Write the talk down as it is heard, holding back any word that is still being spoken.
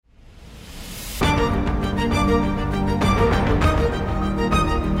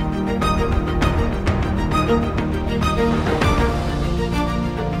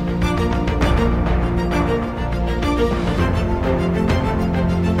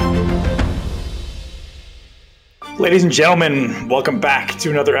Ladies and gentlemen, welcome back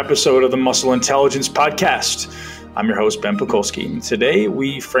to another episode of the Muscle Intelligence Podcast. I'm your host, Ben Pekulski. Today,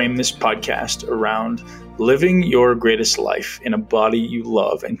 we frame this podcast around living your greatest life in a body you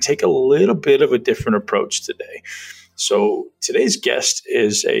love and take a little bit of a different approach today. So today's guest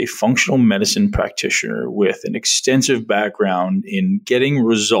is a functional medicine practitioner with an extensive background in getting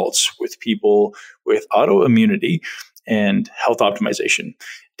results with people with autoimmunity and health optimization.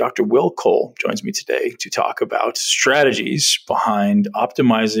 Dr. Will Cole joins me today to talk about strategies behind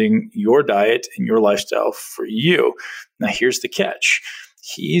optimizing your diet and your lifestyle for you. Now, here's the catch.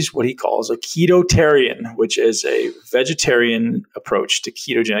 He's what he calls a ketotarian, which is a vegetarian approach to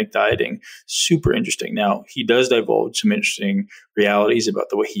ketogenic dieting. Super interesting. Now, he does divulge some interesting realities about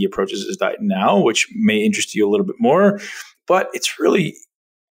the way he approaches his diet now, which may interest you a little bit more. But it's really,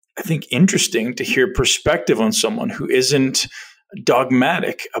 I think, interesting to hear perspective on someone who isn't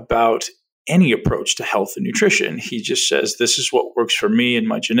dogmatic about any approach to health and nutrition. He just says, this is what works for me and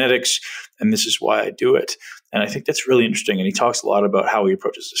my genetics, and this is why I do it. And I think that's really interesting. And he talks a lot about how he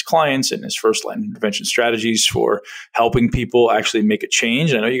approaches his clients and his first line intervention strategies for helping people actually make a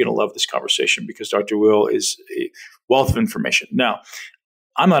change. And I know you're going to love this conversation because Dr. Will is a wealth of information. Now,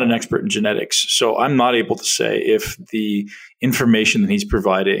 I'm not an expert in genetics, so I'm not able to say if the information that he's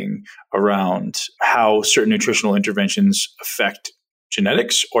providing around how certain nutritional interventions affect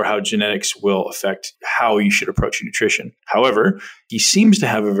genetics or how genetics will affect how you should approach your nutrition. However, he seems to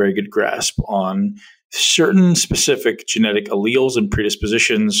have a very good grasp on certain specific genetic alleles and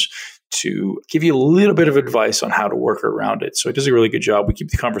predispositions to give you a little bit of advice on how to work around it. So he does a really good job. We keep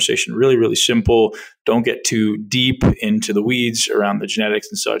the conversation really, really simple. Don't get too deep into the weeds around the genetics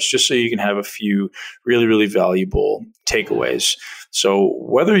and such, just so you can have a few really, really valuable takeaways. So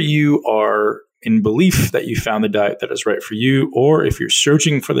whether you are in belief that you found the diet that is right for you, or if you're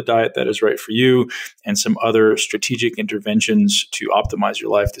searching for the diet that is right for you and some other strategic interventions to optimize your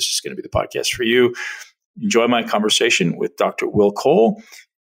life, this is going to be the podcast for you. Enjoy my conversation with Dr. Will Cole.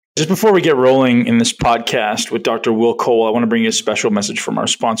 Just before we get rolling in this podcast with Dr. Will Cole, I want to bring you a special message from our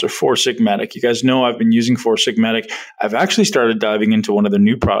sponsor, Four Sigmatic. You guys know I've been using Four Sigmatic. I've actually started diving into one of their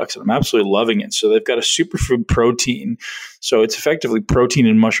new products, and I'm absolutely loving it. So they've got a superfood protein. So it's effectively protein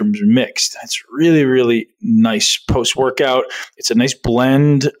and mushrooms mixed. It's really, really nice post-workout. It's a nice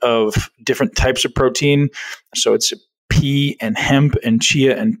blend of different types of protein. So it's pea and hemp and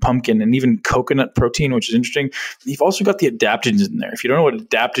chia and pumpkin and even coconut protein, which is interesting. You've also got the adaptogens in there. If you don't know what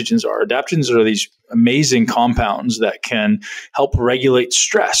adaptogens are these amazing compounds that can help regulate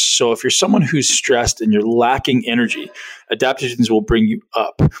stress. So if you're someone who's stressed and you're lacking energy, adaptogens will bring you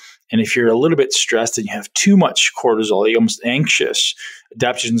up. And if you're a little bit stressed and you have too much cortisol, you're almost anxious,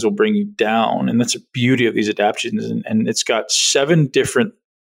 adaptogens will bring you down. And that's the beauty of these adaptogens. And it's got 7 different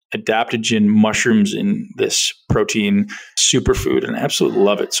adaptogen mushrooms in this protein superfood, and I absolutely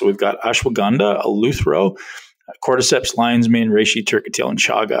love it. So we've got ashwagandha, eleuthero, cordyceps, lion's mane, reishi, turkey and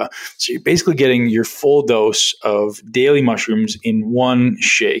chaga. So you're basically getting your full dose of daily mushrooms in one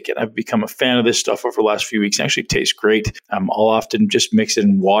shake. And I've become a fan of this stuff over the last few weeks. It actually tastes great. I'll often just mix it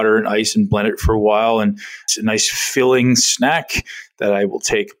in water and ice and blend it for a while. And it's a nice filling snack that I will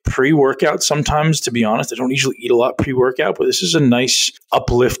take pre-workout sometimes. To be honest, I don't usually eat a lot pre-workout, but this is a nice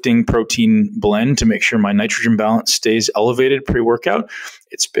uplifting protein blend to make sure my nitrogen balance stays elevated pre-workout.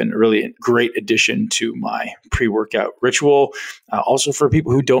 It's been a really great addition to my pre-workout ritual. Also for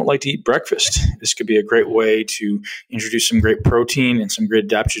people who don't like to eat breakfast, this could be a great way to introduce some great protein and some great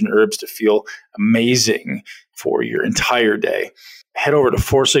adaptogen herbs to feel amazing for your entire day. Head over to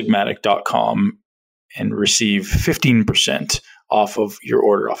foursigmatic.com and receive 15% off of your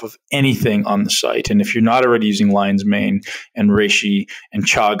order, off of anything on the site. And if you're not already using lion's mane and reishi and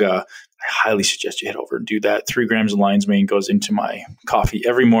chaga, I highly suggest you head over and do that. 3 grams of lion's mane goes into my coffee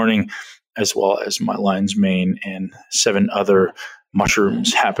every morning, as well as my lion's mane and 7 other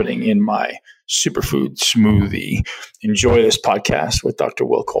mushrooms happening in my superfood smoothie. Enjoy this podcast with Dr.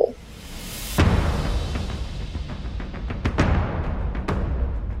 Will Cole.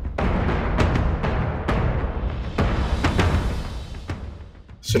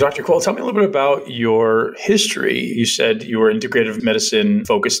 So Dr. Cole, tell me a little bit about your history. You said you were integrative medicine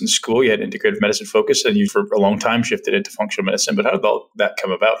focused in school. You had integrative medicine focus, and you for a long time shifted into functional medicine. But how did that come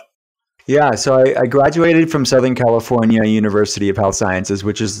about? Yeah, so I graduated from Southern California University of Health Sciences,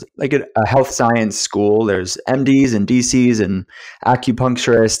 which is like a health science school. There's MDs and DCs and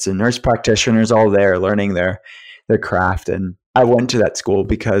acupuncturists and nurse practitioners all there learning their craft. And I went to that school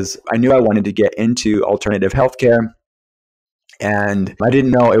because I knew I wanted to get into alternative healthcare. And I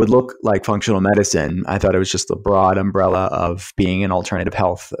didn't know it would look like functional medicine. I thought it was just a broad umbrella of being an alternative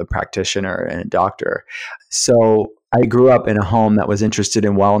health practitioner and a doctor. So I grew up in a home that was interested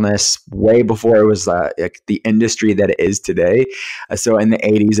in wellness way before it was like the industry that it is today. So in the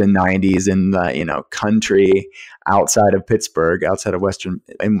 80s and 90s in the country outside of Pittsburgh, outside of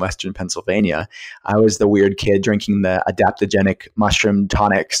western Pennsylvania, I was the weird kid drinking the adaptogenic mushroom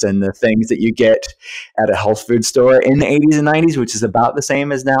tonics and the things that you get at a health food store in the 80s and 90s, which is about the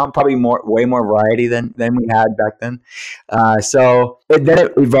same as now, probably way more variety than we had back then. Then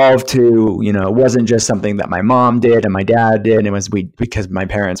it evolved to, it wasn't just something that my mom did and my dad did. It was because my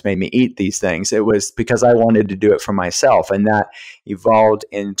parents made me eat these things. It was because I wanted to do it for myself. And that evolved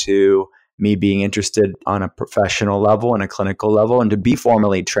into me being interested on a professional level and a clinical level and to be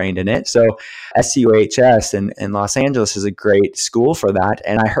formally trained in it. So SUHS in Los Angeles is a great school for that.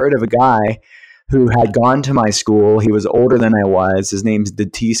 And I heard of a guy who had gone to my school. He was older than I was. His name's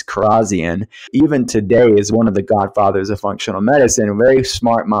Datis Karazian. Even today is one of the godfathers of functional medicine, a very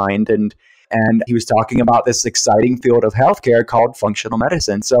smart mind. And he was talking about this exciting field of healthcare called functional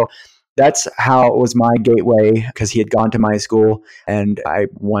medicine. So that's how it was my gateway, because he had gone to my school and I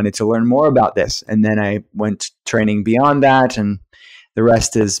wanted to learn more about this. And then I went training beyond that, and the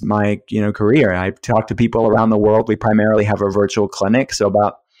rest is my career. I talk to people around the world. We primarily have a virtual clinic. So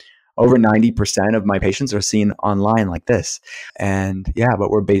about over 90% of my patients are seen online like this. And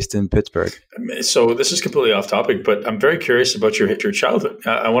but we're based in Pittsburgh. So this is completely off topic, but I'm very curious about your childhood.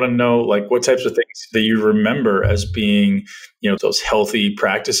 I want to know what types of things that you remember as being, those healthy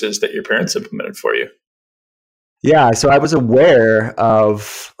practices that your parents implemented for you. Yeah, so I was aware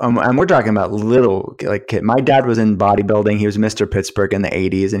of, and we're talking about little, kid. My dad was in bodybuilding. He was Mr. Pittsburgh in the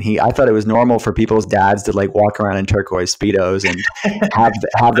 80s, and I thought it was normal for people's dads to walk around in turquoise Speedos and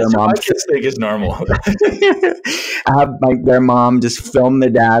have their mom. Kids think is normal. Have their mom just film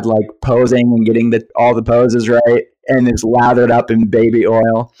the dad posing and getting all the poses right, and is lathered up in baby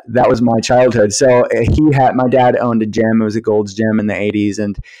oil. That was my childhood. So my dad owned a gym. It was a Gold's Gym in the 80s,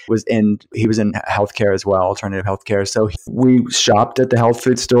 and he was in healthcare as well, alternative healthcare. So we shopped at the health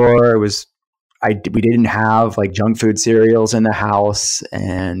food store. We didn't have junk food cereals in the house,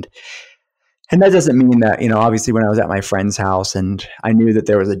 and that doesn't mean that, obviously when I was at my friend's house and I knew that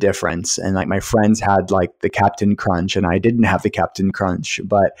there was a difference, and my friends had the Captain Crunch and I didn't have the Captain Crunch,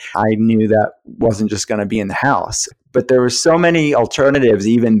 but I knew that wasn't just going to be in the house. But there were so many alternatives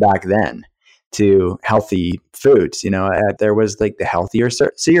even back then to healthy foods. There was the healthier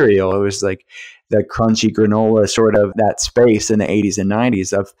cereal. It was the crunchy granola, sort of that space in the 80s and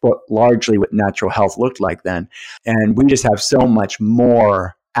 90s of largely what natural health looked like then. And we just have so much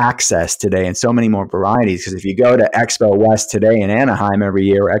more access today and so many more varieties, because if you go to Expo West today in Anaheim every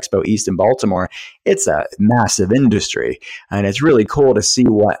year, or Expo East in Baltimore, it's a massive industry, and it's really cool to see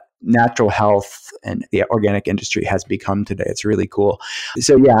what natural health and the organic industry has become today. It's really cool.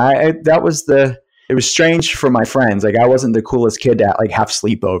 So it was strange for my friends. I wasn't the coolest kid at have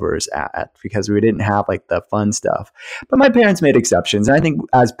sleepovers at, because we didn't have the fun stuff. But my parents made exceptions, and I think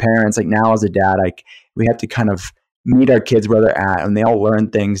as parents, now as a dad, we have to kind of meet our kids where they're at, and they all learn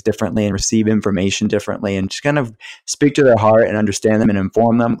things differently and receive information differently, and just kind of speak to their heart and understand them and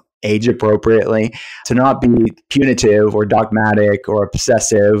inform them age appropriately, to not be punitive or dogmatic or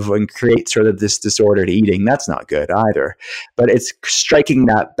obsessive and create sort of this disordered eating. That's not good either. But it's striking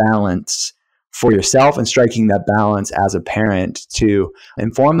that balance for yourself and striking that balance as a parent to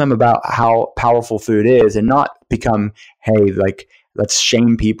inform them about how powerful food is, and not become, hey, let's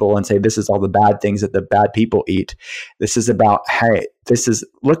shame people and say this is all the bad things that the bad people eat. This is about, hey,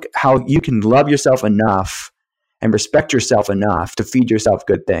 look how you can love yourself enough and respect yourself enough to feed yourself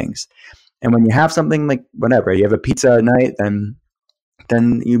good things. And when you have something whatever, you have a pizza at night,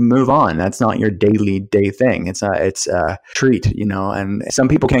 then you move on. That's not your day thing. It's a treat, and some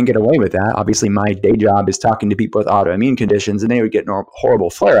people can't get away with that. Obviously, my day job is talking to people with autoimmune conditions, and they would get horrible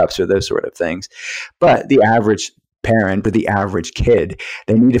flare-ups or those sort of things. But the average parent or the average kid,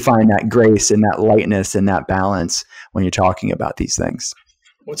 they need to find that grace and that lightness and that balance when you're talking about these things.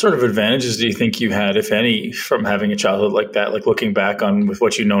 What sort of advantages do you think you had, if any, from having a childhood like that? Looking back on with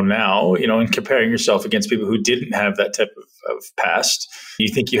what you know now, and comparing yourself against people who didn't have that type of past, do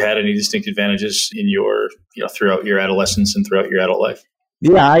you think you had any distinct advantages in your, throughout your adolescence and throughout your adult life?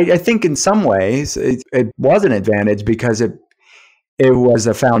 Yeah, I think in some ways it was an advantage, because it was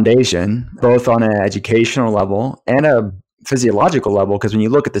a foundation, both on an educational level and a physiological level, because when you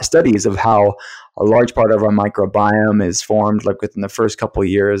look at the studies of how a large part of our microbiome is formed like within the first couple of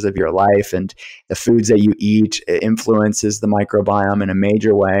years of your life, and the foods that you eat influences the microbiome in a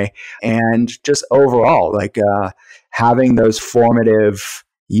major way, and just overall like having those formative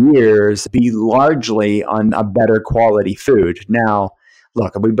years be largely on a better quality food. Now,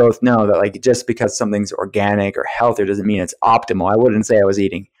 look, we both know that like just because something's organic or healthier doesn't mean it's optimal. I wouldn't say I was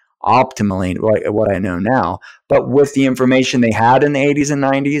eating optimally what I know now, but with the information they had in the 80s and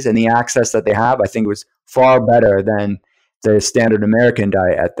 90s and the access that they have, I think it was far better than the standard American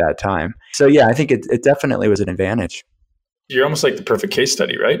diet at that time. So yeah, I think it definitely was an advantage. You're almost like the perfect case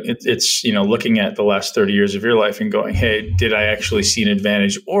study, right? It's looking at the last 30 years of your life and going, hey, did I actually see an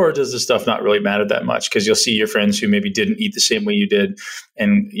advantage, or does this stuff not really matter that much? Because you'll see your friends who maybe didn't eat the same way you did,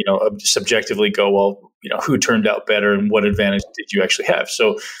 and subjectively go, well, who turned out better, and what advantage did you actually have?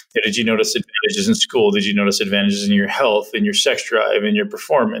 So did you notice advantages in school? Did you notice advantages in your health, in your sex drive, in your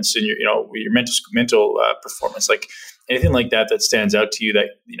performance, in your mental performance, like anything like that stands out to you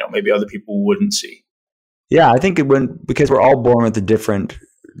that maybe other people wouldn't see? Yeah, I think because we're all born with a different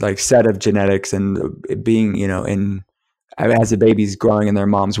like set of genetics, and being, as a baby's growing in their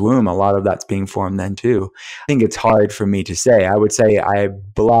mom's womb, a lot of that's being formed then too. I think it's hard for me to say. I would say I'm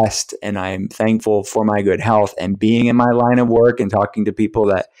blessed and I'm thankful for my good health, and being in my line of work and talking to people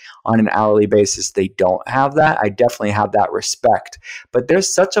that on an hourly basis, they don't have that. I definitely have that respect, but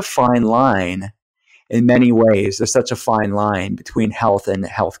there's such a fine line. In many ways, there's such a fine line between health and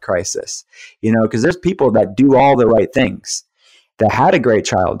health crisis, because there's people that do all the right things, that had a great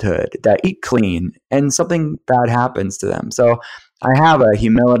childhood, that eat clean, and something bad happens to them. So I have a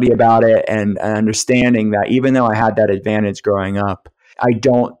humility about it and an understanding that even though I had that advantage growing up, I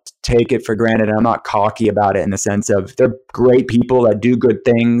don't take it for granted. I'm not cocky about it in the sense of they're great people that do good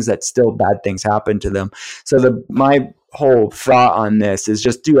things, that still bad things happen to them. So my whole thought on this is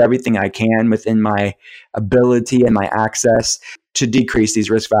just do everything I can within my ability and my access to decrease these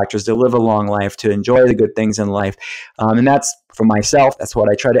risk factors, to live a long life, to enjoy the good things in life. And that's for myself. That's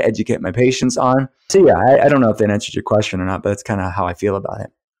what I try to educate my patients on. So yeah, I don't know if that answered your question or not, but that's kind of how I feel about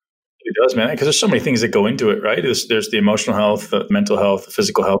it. It does, man, because there's so many things that go into it, right? There's the emotional health, the mental health, the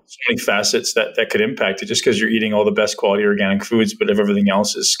physical health, so many facets that could impact it. Just because you're eating all the best quality organic foods, but if everything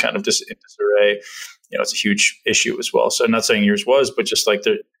else is kind of just in disarray, it's a huge issue as well. So I'm not saying yours was, but just like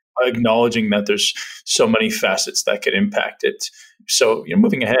acknowledging that there's so many facets that could impact it. So,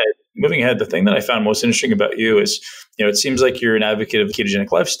 moving ahead, the thing that I found most interesting about you is, it seems like you're an advocate of the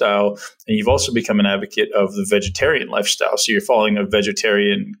ketogenic lifestyle, and you've also become an advocate of the vegetarian lifestyle. So you're following a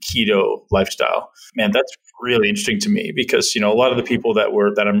vegetarian keto lifestyle. Man, that's really interesting to me, because, a lot of the people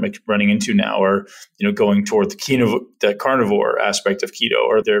that I'm running into now are, going toward the carnivore aspect of keto,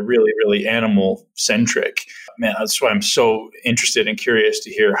 or they're really, really animal centric. Man, that's why I'm so interested and curious to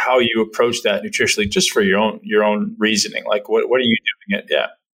hear how you approach that nutritionally, just for your own reasoning. Like, what are you doing it? Yeah.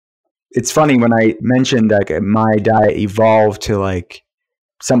 It's funny when I mentioned like my diet evolved to like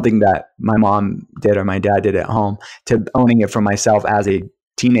something that my mom did or my dad did at home, to owning it for myself as a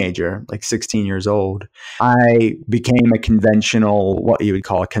teenager, like 16 years old. I became a conventional, what you would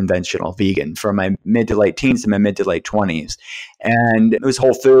call a conventional vegan, from my mid to late teens to my mid to late 20s. And it was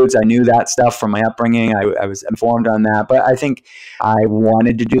whole foods. I knew that stuff from my upbringing. I was informed on that. But I think I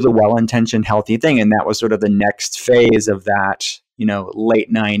wanted to do the well-intentioned, healthy thing. And that was sort of the next phase of that,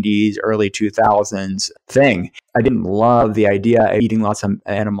 late 90s, early 2000s thing. I didn't love the idea of eating lots of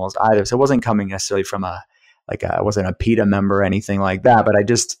animals either. So it wasn't coming necessarily from I wasn't a PETA member or anything like that, but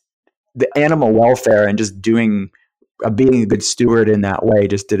the animal welfare and just being a good steward in that way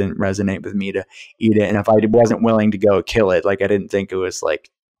just didn't resonate with me to eat it. And if I wasn't willing to go kill it, I didn't think it was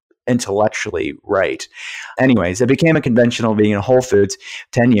intellectually right. Anyways, I became a conventional vegan at Whole Foods,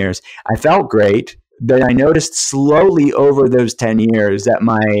 10 years. I felt great. Then I noticed slowly over those 10 years that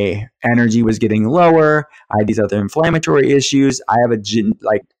my energy was getting lower. I had these other inflammatory issues. I have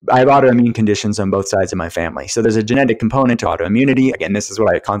autoimmune conditions on both sides of my family. So there's a genetic component to autoimmunity. Again, this is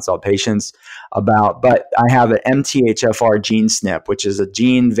what I consult patients about. But I have an MTHFR gene SNP, which is a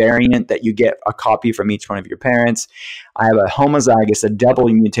gene variant that you get a copy from each one of your parents. I have a homozygous, a double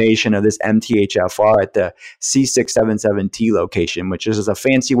mutation of this MTHFR at the C677T location, which is a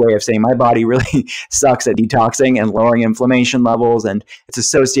fancy way of saying my body really sucks at detoxing and lowering inflammation levels, and it's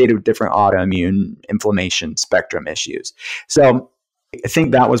associated with different autoimmune inflammation spectrum issues. So I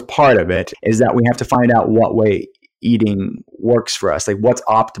think that was part of it, is that we have to find out what way eating works for us, what's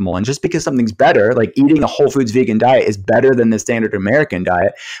optimal. And just because something's better, like eating a whole foods vegan diet is better than the standard American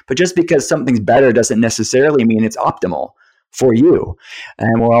diet, but just because something's better doesn't necessarily mean it's optimal. for you.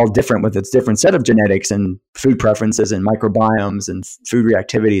 And we're all different with its different set of genetics and food preferences and microbiomes and food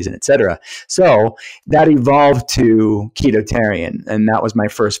reactivities and et cetera. So that evolved to Ketotarian. And that was my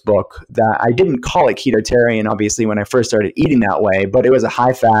first book. That I didn't call it Ketotarian, obviously, when I first started eating that way, but it was a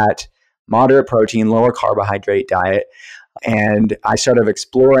high fat, moderate protein, lower carbohydrate diet. And I started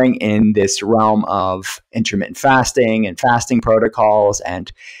exploring in this realm of intermittent fasting and fasting protocols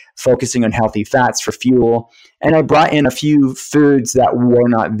and focusing on healthy fats for fuel. And I brought in a few foods that were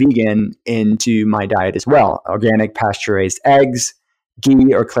not vegan into my diet as well. Organic pasture-raised eggs,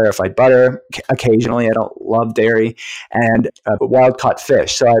 ghee or clarified butter. Occasionally, I don't love dairy, and wild-caught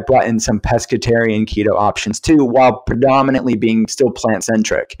fish. So I brought in some pescatarian keto options too, while predominantly being still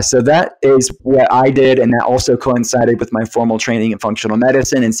plant-centric. So that is what I did, and that also coincided with my formal training in functional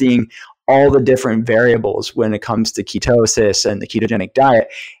medicine and seeing all the different variables when it comes to ketosis and the ketogenic diet.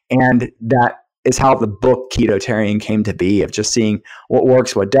 And that is how the book Ketotarian came to be, of just seeing what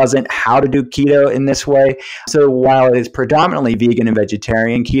works, what doesn't, how to do keto in this way. So while it is predominantly vegan and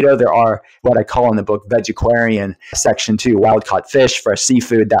vegetarian keto, there are what I call in the book vegetarian section too, wild-caught fish, fresh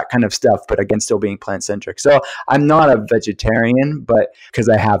seafood, that kind of stuff, but again, still being plant-centric. So I'm not a vegetarian, but because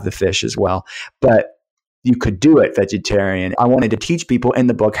I have the fish as well. But you could do it vegetarian. I wanted to teach people in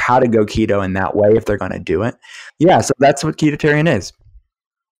the book how to go keto in that way if they're going to do it. Yeah, so that's what Ketotarian is.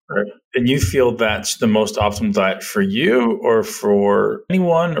 Right. And you feel that's the most optimal diet for you or for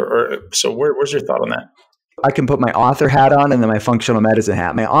anyone? So where's your thought on that? I can put my author hat on and then my functional medicine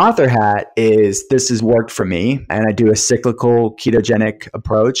hat. My author hat is, this has worked for me, and I do a cyclical ketogenic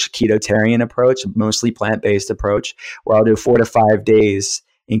approach, Ketotarian approach, mostly plant-based approach, where I'll do 4 to 5 days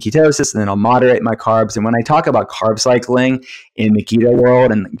in ketosis, and then I'll moderate my carbs. And when I talk about carb cycling in the keto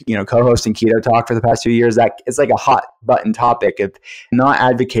world and, co-hosting Keto Talk for the past few years, that it's like a hot button topic of not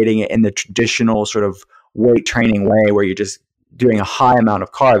advocating it in the traditional sort of weight training way where you're just doing a high amount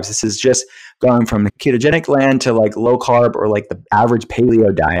of carbs. This is just going from the ketogenic land to like low carb or like the average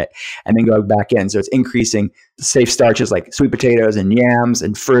paleo diet and then going back in. So it's increasing safe starches like sweet potatoes and yams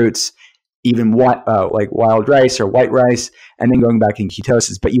and fruits, even like wild rice or white rice, and then going back in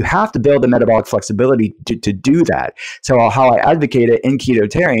ketosis. But you have to build the metabolic flexibility to do that. So how I advocate it in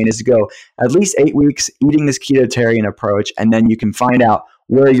Ketotarian is to go at least 8 weeks eating this Ketotarian approach, and then you can find out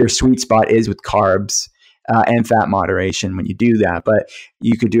where your sweet spot is with carbs and fat moderation when you do that. But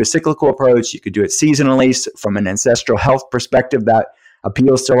you could do a cyclical approach. You could do it seasonally from an ancestral health perspective that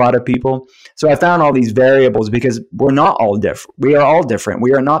appeals to a lot of people. So I found all these variables because we're not all different. We are all different.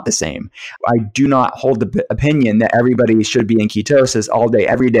 We are not the same. I do not hold the opinion that everybody should be in ketosis all day,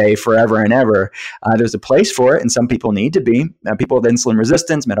 every day, forever and ever. There's a place for it, and some people need to be. People with insulin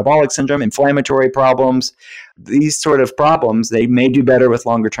resistance, metabolic syndrome, inflammatory problems, these sort of problems, they may do better with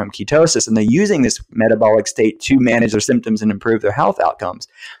longer-term ketosis, and they're using this metabolic state to manage their symptoms and improve their health outcomes.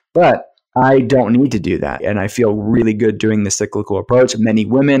 But I don't need to do that. And I feel really good doing the cyclical approach. Many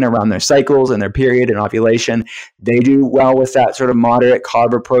women around their cycles and their period and ovulation, they do well with that sort of moderate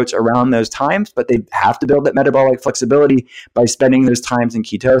carb approach around those times, but they have to build that metabolic flexibility by spending those times in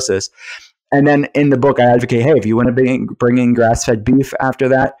ketosis. And then in the book, I advocate, hey, if you want to bring in grass-fed beef after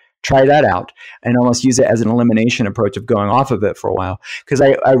that, try that out and almost use it as an elimination approach of going off of it for a while. Because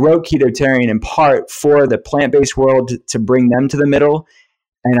I wrote Ketotarian in part for the plant-based world to bring them to the middle.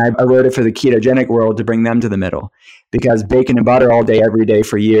 And I wrote it for the ketogenic world to bring them to the middle, because bacon and butter all day, every day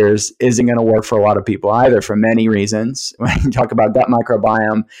for years isn't going to work for a lot of people either, for many reasons. When you talk about gut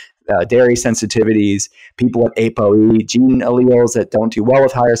microbiome, dairy sensitivities, people with ApoE, gene alleles that don't do well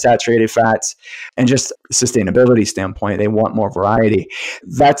with higher saturated fats, and just sustainability standpoint, they want more variety.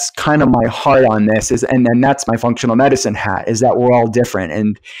 That's kind of my heart on this, and then that's my functional medicine hat, is that we're all different.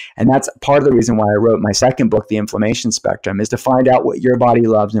 And that's part of the reason why I wrote my second book, The Inflammation Spectrum, is to find out what your body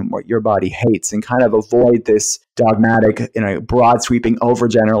loves and what your body hates, and kind of avoid this dogmatic, broad sweeping,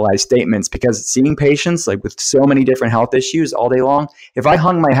 overgeneralized statements. Because seeing patients like with so many different health issues all day long, if I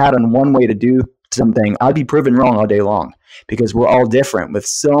hung my hat on one way to do something, I'd be proven wrong all day long, because we're all different with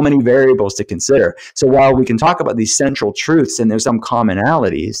so many variables to consider. So while we can talk about these central truths and there's some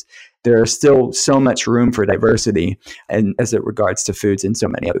commonalities, there's still so much room for diversity, and as it regards to foods and so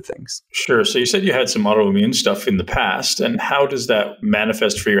many other things. Sure. So you said you had some autoimmune stuff in the past, and how does that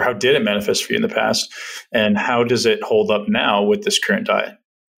manifest for you? How did it manifest for you in the past? And how does it hold up now with this current diet?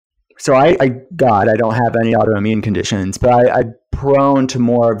 So I don't have any autoimmune conditions, but I'm prone to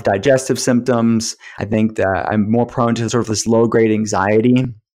more of digestive symptoms. I think that I'm more prone to sort of this low-grade anxiety.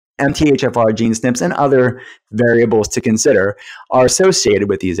 MTHFR gene SNPs and other variables to consider are associated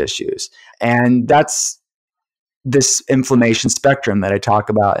with these issues. And that's this inflammation spectrum that I talk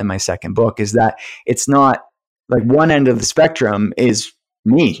about in my second book, is that it's not like one end of the spectrum is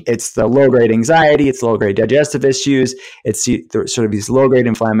me. It's the low-grade anxiety, it's low-grade digestive issues, it's sort of these low-grade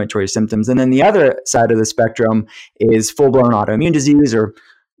inflammatory symptoms. And then the other side of the spectrum is full-blown autoimmune disease, or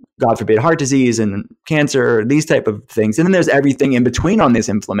God forbid, heart disease and cancer, these type of things. And then there's everything in between on this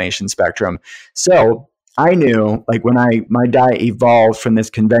inflammation spectrum. So I knew, like, when my diet evolved from this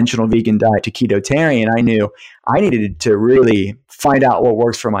conventional vegan diet to ketotarian, I knew I needed to really find out what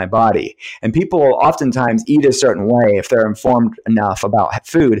works for my body. And people oftentimes eat a certain way if they're informed enough about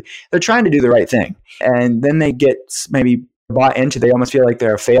food. They're trying to do the right thing. And then they get maybe bought into, they almost feel like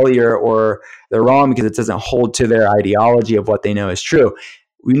they're a failure or they're wrong because it doesn't hold to their ideology of what they know is true.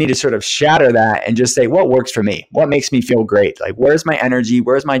 We need to sort of shatter that and just say, what works for me? What makes me feel great? Like, where's my energy?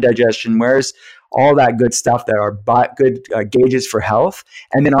 Where's my digestion? Where's all that good stuff that are good gauges for health?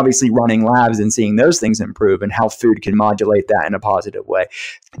 And then obviously running labs and seeing those things improve and how food can modulate that in a positive way.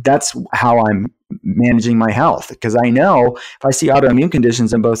 That's how I'm managing my health, because I know if I see autoimmune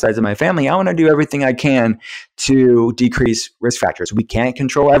conditions on both sides of my family, I want to do everything I can to decrease risk factors. We can't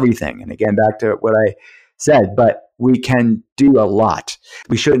control everything. And again, back to what I said, but we can do a lot.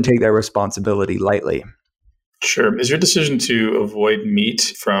 We shouldn't take that responsibility lightly. Sure. Is your decision to avoid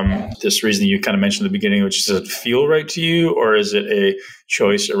meat from this reason you kind of mentioned at the beginning, which does it feel right to you? Or is it a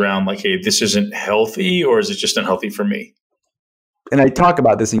choice around like, hey, this isn't healthy, or is it just unhealthy for me? And I talk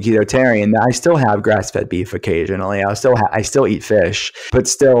about this in ketotarian, that I still have grass-fed beef occasionally. I still eat fish, but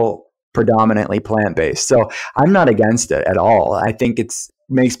still predominantly plant-based. So I'm not against it at all. I think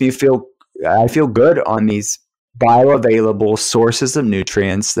I feel good on these bioavailable sources of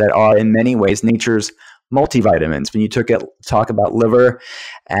nutrients that are in many ways nature's multivitamins. When you talk about liver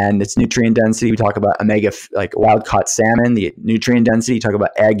and its nutrient density, we talk about omega, like wild caught salmon, the nutrient density, you talk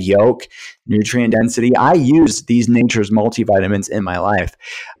about egg yolk, nutrient density. I use these nature's multivitamins in my life.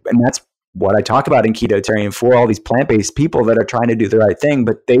 And that's what I talk about in ketotarian for all these plant-based people that are trying to do the right thing,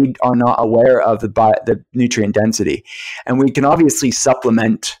 but they are not aware of the nutrient density. And we can obviously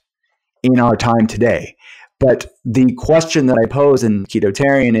supplement in our time today. But the question that I pose in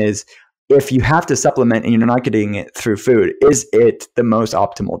ketotarian is, if you have to supplement and you're not getting it through food, is it the most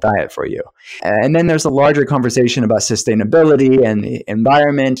optimal diet for you? And then there's a larger conversation about sustainability and the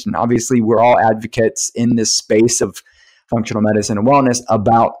environment. And obviously we're all advocates in this space of functional medicine and wellness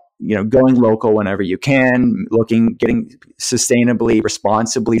about, going local whenever you can, getting sustainably,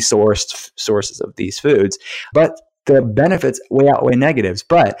 responsibly sourced sources of these foods. But the benefits way outweigh negatives.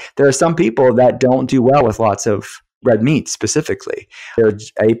 But there are some people that don't do well with lots of red meat specifically. There are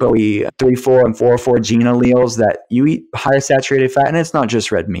ApoE 3,4 and 4,4 gene alleles that you eat higher saturated fat, and it's not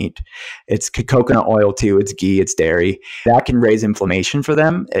just red meat. It's coconut oil too, it's ghee, it's dairy. That can raise inflammation for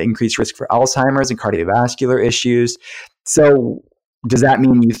them, increase risk for Alzheimer's and cardiovascular issues. So does that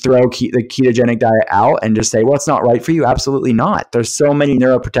mean you throw the ketogenic diet out and just say, well, it's not right for you? Absolutely not. There's so many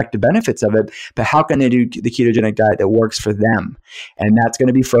neuroprotective benefits of it, but how can they do the ketogenic diet that works for them? And that's going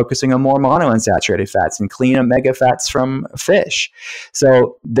to be focusing on more monounsaturated fats and clean omega fats from fish.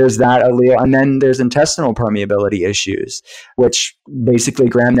 So there's that allele. And then there's intestinal permeability issues, which basically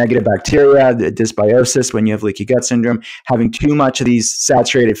gram-negative bacteria, the dysbiosis when you have leaky gut syndrome. Having too much of these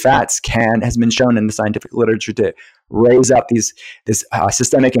saturated fats has been shown in the scientific literature to raise up this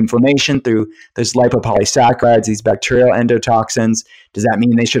systemic inflammation through those lipopolysaccharides, these bacterial endotoxins. Does that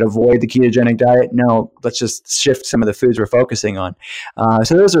mean they should avoid the ketogenic diet? No, let's just shift some of the foods we're focusing on.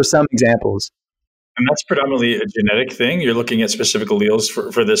 So those are some examples. And that's predominantly a genetic thing. You're looking at specific alleles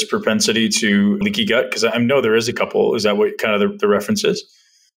for this propensity to leaky gut? Because I know there is a couple. Is that what kind of the reference is?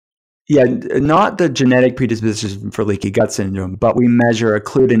 Yeah, not the genetic predisposition for leaky gut syndrome, but we measure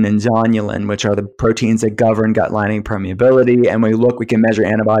occludin and zonulin, which are the proteins that govern gut lining permeability. And we can measure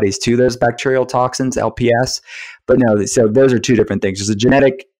antibodies to those bacterial toxins, LPS. But no, so those are two different things. There's a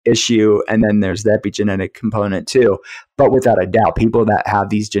genetic issue, and then there's the epigenetic component too. But without a doubt, people that have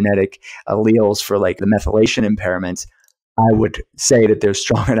these genetic alleles for like the methylation impairments, I would say that there's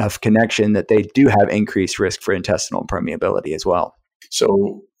strong enough connection that they do have increased risk for intestinal permeability as well.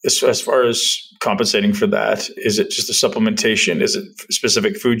 So as far as compensating for that, is it just a supplementation? Is it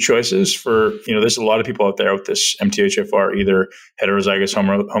specific food choices for, there's a lot of people out there with this MTHFR, either heterozygous,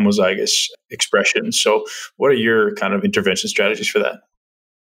 homozygous expression. So what are your kind of intervention strategies for that?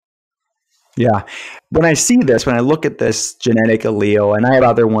 Yeah. When I look at this genetic allele, and I have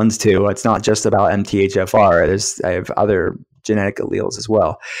other ones too, it's not just about MTHFR, I have other genetic alleles as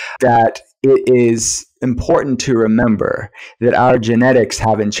well, that it is important to remember that our genetics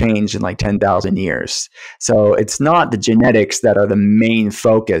haven't changed in like 10,000 years. So it's not the genetics that are the main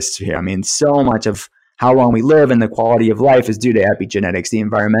focus here. I mean, so much of how long we live and the quality of life is due to epigenetics, the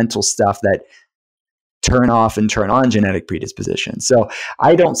environmental stuff that turn off and turn on genetic predispositions. So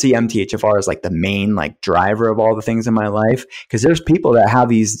I don't see MTHFR as like the main like driver of all the things in my life, because there's people that have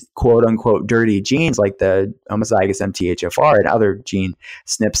these quote unquote dirty genes like the homozygous MTHFR and other gene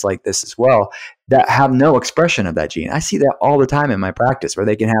SNPs like this as well, that have no expression of that gene. I see that all the time in my practice, where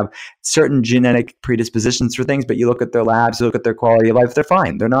they can have certain genetic predispositions for things, but you look at their labs, you look at their quality of life, they're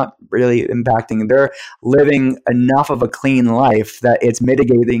fine. They're not really impacting. They're living enough of a clean life that it's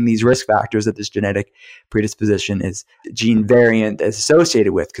mitigating these risk factors that this genetic predisposition is gene variant is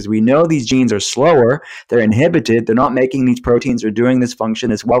associated with, because we know these genes are slower, they're inhibited, they're not making these proteins or doing this function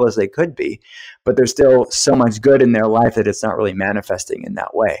as well as they could be, but there's still so much good in their life that it's not really manifesting in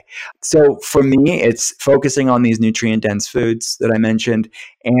that way. So for me, it's focusing on these nutrient-dense foods that I mentioned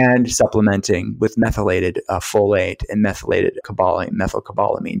and supplementing with methylated folate and methylated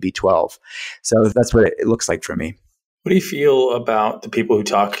methylcobalamin B12. So that's what it looks like for me. What do you feel about the people who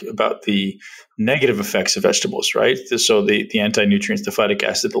talk about the negative effects of vegetables, right? So the anti-nutrients, the phytic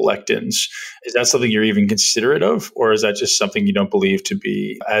acid, the lectins, is that something you're even considerate of? Or is that just something you don't believe to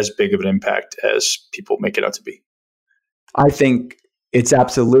be as big of an impact as people make it out to be? I think it's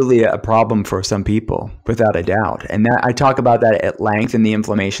absolutely a problem for some people, without a doubt. And that, I talk about that at length in the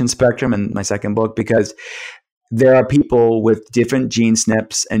inflammation spectrum in my second book, because there are people with different gene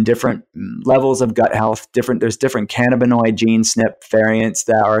SNPs and different levels of gut health. There's different cannabinoid gene SNP variants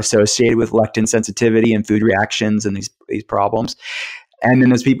that are associated with lectin sensitivity and food reactions and these problems. And then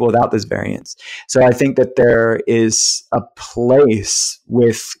there's people without those variants. So I think that there is a place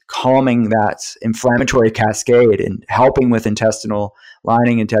with calming that inflammatory cascade and helping with intestinal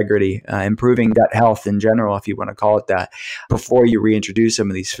lining integrity, improving gut health in general, if you want to call it that, before you reintroduce some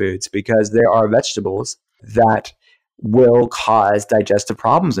of these foods, because there are vegetables that will cause digestive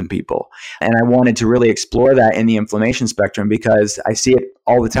problems in people. And I wanted to really explore that in the inflammation spectrum, because I see it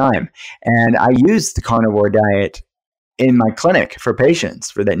all the time. And I use the carnivore diet in my clinic for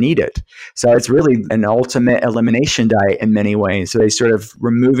patients that need it. So it's really an ultimate elimination diet in many ways. So they sort of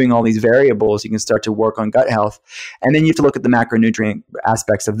removing all these variables, you can start to work on gut health. And then you have to look at the macronutrient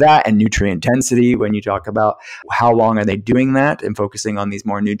aspects of that and nutrient density when you talk about how long are they doing that and focusing on these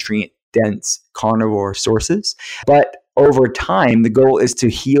more nutrient dense carnivore sources. But over time, the goal is to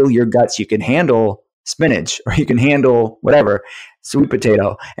heal your guts. You can handle spinach, or you can handle whatever, sweet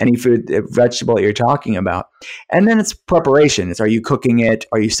potato, any food, vegetable that you're talking about. And then it's preparation. Are you cooking it?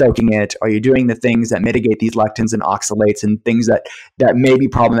 Are you soaking it? Are you doing the things that mitigate these lectins and oxalates and things that may be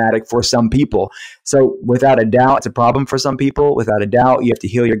problematic for some people? So without a doubt, it's a problem for some people. Without a doubt, you have to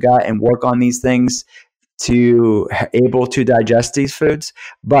heal your gut and work on these things to able to digest these foods.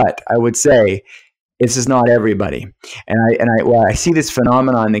 But I would say this is not everybody. And I see this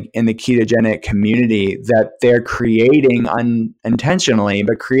phenomenon in the ketogenic community, that they're creating unintentionally,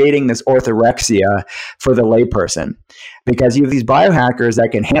 but creating this orthorexia for the layperson, because you have these biohackers that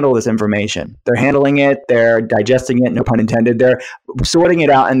can handle this information. They're handling it, they're digesting it, no pun intended, they're sorting it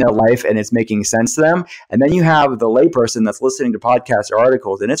out in their life and it's making sense to them. And then you have the layperson that's listening to podcasts or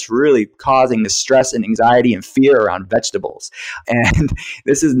articles, and it's really causing the stress and anxiety and fear around vegetables. And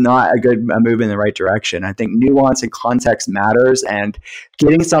this is not a move in the right direction. I think nuance and context matters, and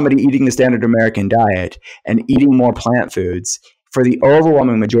getting somebody eating the standard American diet and eating more plant foods, for the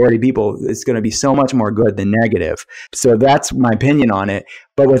overwhelming majority of people, it's going to be so much more good than negative. So that's my opinion on it.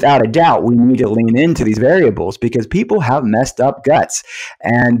 But without a doubt, we need to lean into these variables, because people have messed up guts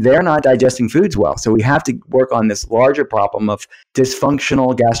and they're not digesting foods well. So we have to work on this larger problem of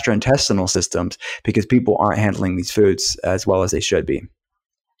dysfunctional gastrointestinal systems, because people aren't handling these foods as well as they should be.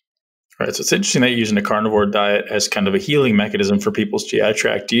 Right. So it's interesting that you're using a carnivore diet as kind of a healing mechanism for people's GI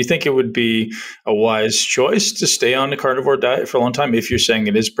tract. Do you think it would be a wise choice to stay on the carnivore diet for a long time, if you're saying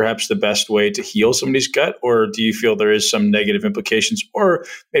it is perhaps the best way to heal somebody's gut? Or do you feel there is some negative implications, or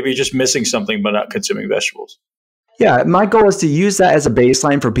maybe you're just missing something by not consuming vegetables? Yeah, my goal is to use that as a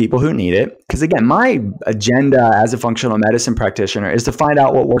baseline for people who need it. Because again, my agenda as a functional medicine practitioner is to find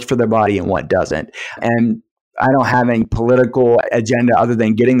out what works for their body and what doesn't. And I don't have any political agenda other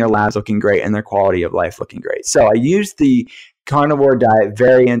than getting their labs looking great and their quality of life looking great. So I use the carnivore diet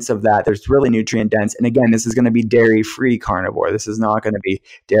variants of that. There's really nutrient dense. And again, this is going to be dairy-free carnivore. This is not going to be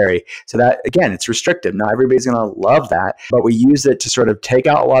dairy. So that, again, it's restrictive. Not everybody's going to love that, but we use it to sort of take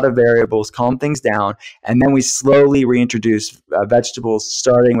out a lot of variables, calm things down, and then we slowly reintroduce vegetables,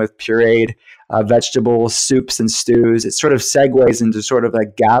 starting with pureed vegetables, soups, and stews. It sort of segues into sort of a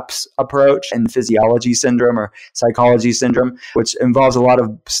GAPS approach and physiology syndrome or psychology syndrome, which involves a lot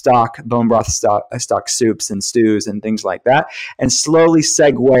of bone broth stock soups and stews and things like that, and slowly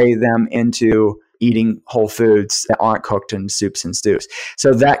segue them into eating whole foods that aren't cooked in soups and stews.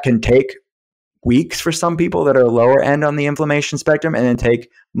 So that can take weeks for some people that are lower end on the inflammation spectrum, and then take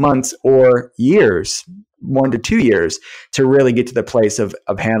months or years, 1 to 2 years, to really get to the place of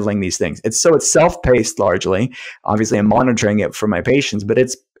handling these things. It's self-paced largely. Obviously, I'm monitoring it for my patients, but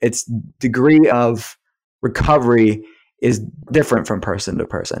its degree of recovery is different from person to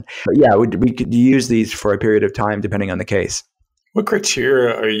person. But yeah, we could use these for a period of time depending on the case. What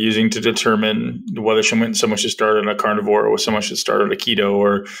criteria are you using to determine whether someone should start on a carnivore or someone should start on a keto?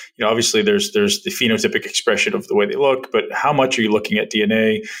 Or, obviously there's the phenotypic expression of the way they look, but how much are you looking at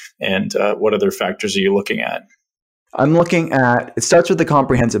DNA, and what other factors are you looking at? I'm looking at, it starts with the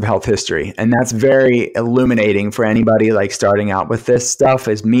comprehensive health history, and that's very illuminating for anybody like starting out with this stuff,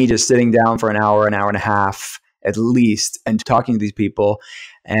 is me just sitting down for an hour and a half at least, and talking to these people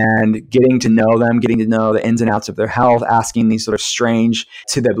and getting to know them, getting to know the ins and outs of their health, asking these sort of strange,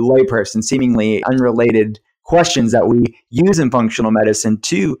 to the layperson, seemingly unrelated questions that we use in functional medicine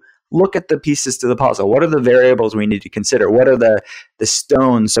to look at the pieces to the puzzle. What are the variables we need to consider? What are the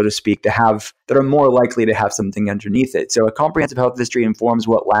stones, so to speak, that are more likely to have something underneath it? So a comprehensive health history informs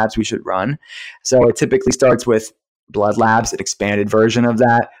what labs we should run. So it typically starts with blood labs, an expanded version of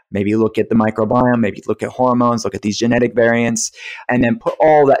that. Maybe look at the microbiome, maybe look at hormones, look at these genetic variants, and then put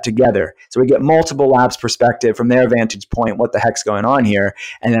all that together. So we get multiple labs perspective from their vantage point, what the heck's going on here,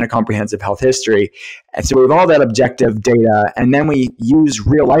 and then a comprehensive health history. And so we have all that objective data, and then we use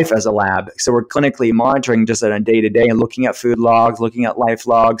real life as a lab. So we're clinically monitoring just on a day-to-day and looking at food logs, looking at life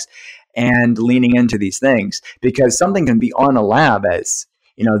logs, and leaning into these things, because something can be on a lab as,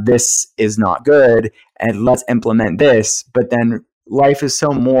 this is not good, and let's implement this. But then life is so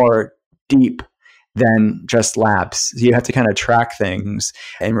more deep than just labs. You have to kind of track things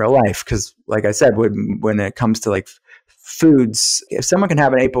in real life, because like I said, when it comes to like foods, if someone can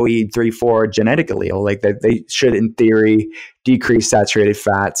have an ApoE3/4 genetic allele, like that, they should in theory decrease saturated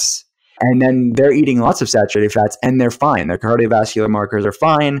fats, and then they're eating lots of saturated fats and they're fine. Their cardiovascular markers are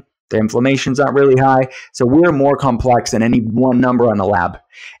fine. Their inflammation's not really high. So we're more complex than any one number on a lab.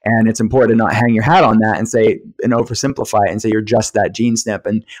 And it's important to not hang your hat on that and oversimplify it and say you're just that gene snip.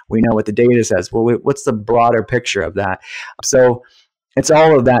 And we know what the data says. Well, what's the broader picture of that? So it's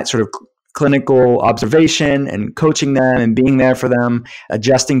all of that sort of clinical observation and coaching them and being there for them,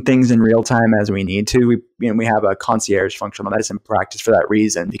 adjusting things in real time as we need to. We have a concierge functional medicine practice for that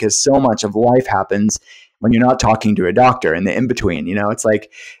reason, because so much of life happens when you're not talking to a doctor in the in-between. It's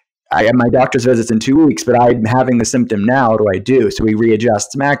like, I have my doctor's visits in 2 weeks, but I'm having the symptom now. What do I do? So we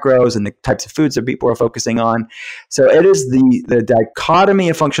readjust macros and the types of foods that people are focusing on. So it is the dichotomy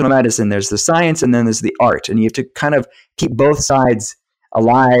of functional medicine. There's the science and then there's the art. And you have to kind of keep both sides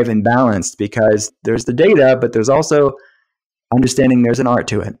alive and balanced, because there's the data, but there's also understanding there's an art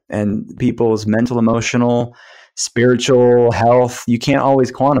to it. And people's mental, emotional, spiritual health, you can't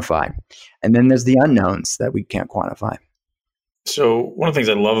always quantify. And then there's the unknowns that we can't quantify. So one of the things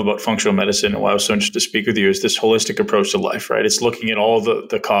I love about functional medicine, and why I was so interested to speak with you, is this holistic approach to life, right? It's looking at all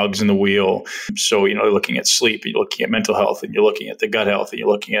the cogs in the wheel. So, you're looking at sleep, you're looking at mental health, and you're looking at the gut health, and you're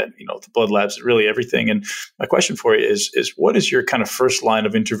looking at, the blood labs, really everything. And my question for you is what is your kind of first line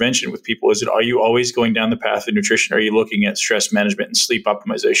of intervention with people? Are you always going down the path of nutrition? Are you looking at stress management and sleep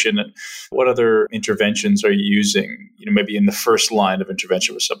optimization? And what other interventions are you using, maybe in the first line of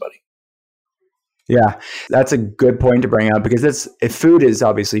intervention with somebody? Yeah, that's a good point to bring up, because food is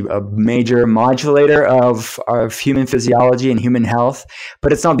obviously a major modulator of human physiology and human health,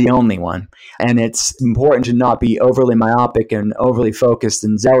 but it's not the only one. And it's important to not be overly myopic and overly focused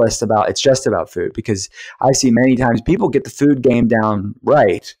and zealous about it's just about food, because I see many times people get the food game down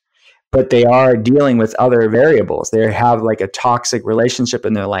right, but they are dealing with other variables. They have like a toxic relationship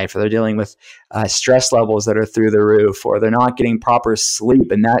in their life, or they're dealing with stress levels that are through the roof, or they're not getting proper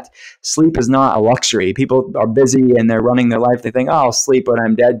sleep. And that sleep is not a luxury. People are busy and they're running their life. They think, oh, I'll sleep when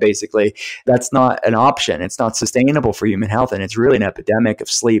I'm dead, basically. That's not an option. It's not sustainable for human health. And it's really an epidemic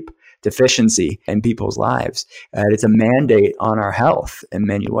of sleep deficiency in people's lives. It's a mandate on our health in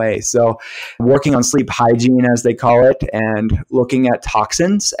many ways. So working on sleep hygiene, as they call it, and looking at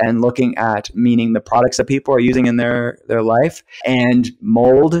toxins and looking at, meaning the products that people are using in their life, and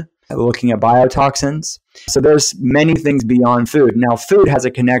mold, looking at biotoxins. So there's many things beyond food. Now, food has a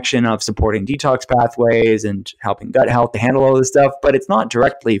connection of supporting detox pathways and helping gut health to handle all this stuff, but it's not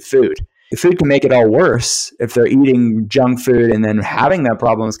directly food. The food can make it all worse. If they're eating junk food and then having that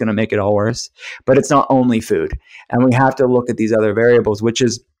problem is going to make it all worse. But it's not only food. And we have to look at these other variables, which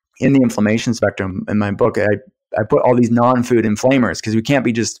is in the inflammation spectrum. In my book, I put all these non-food inflammers, because we can't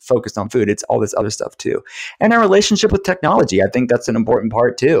be just focused on food. It's all this other stuff too. And our relationship with technology, I think that's an important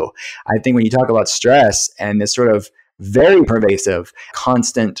part too. I think when you talk about stress and this sort of very pervasive,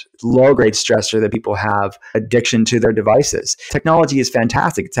 constant low-grade stressor that people have, addiction to their devices. Technology is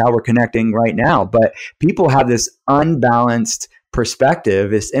fantastic. It's how we're connecting right now. But people have this unbalanced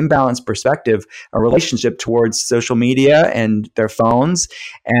perspective, this imbalanced perspective, a relationship towards social media and their phones,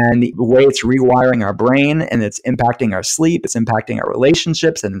 and the way it's rewiring our brain, and it's impacting our sleep, it's impacting our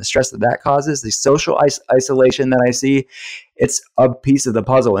relationships, and the stress that causes, the social isolation that I see. It's a piece of the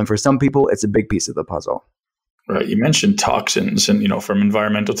puzzle. And for some people, it's a big piece of the puzzle. Right. You mentioned toxins and, from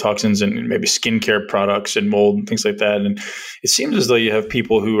environmental toxins and maybe skincare products and mold and things like that. And it seems as though you have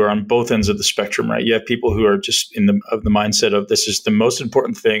people who are on both ends of the spectrum, right? You have people who are just of the mindset of this is the most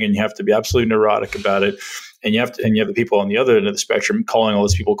important thing and you have to be absolutely neurotic about it. And you have the people on the other end of the spectrum calling all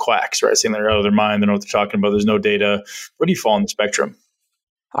those people quacks, right? Saying they're out of their mind, they don't know what they're talking about, there's no data. Where do you fall on the spectrum?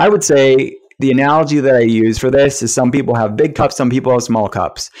 I would say the analogy that I use for this is some people have big cups, some people have small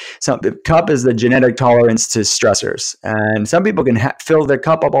cups. So the cup is the genetic tolerance to stressors. And some people can fill their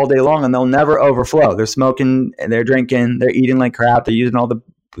cup up all day long and they'll never overflow. They're smoking, they're drinking, they're eating like crap, they're using all the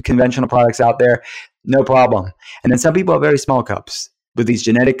conventional products out there, no problem. And then some people have very small cups. With these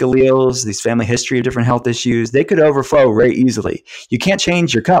genetic alleles, these family history of different health issues, they could overflow very easily. You can't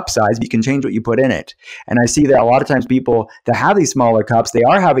change your cup size, but you can change what you put in it. And I see that a lot of times people that have these smaller cups, they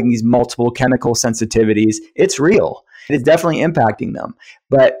are having these multiple chemical sensitivities. It's real. It's definitely impacting them,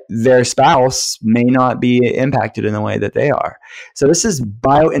 but their spouse may not be impacted in the way that they are. So this is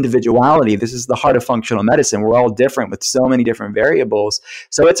bio-individuality. This is the heart of functional medicine. We're all different with so many different variables.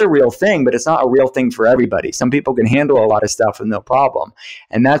 So it's a real thing, but it's not a real thing for everybody. Some people can handle a lot of stuff with no problem.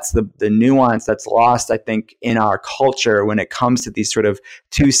 And that's the nuance that's lost, I think, in our culture when it comes to these sort of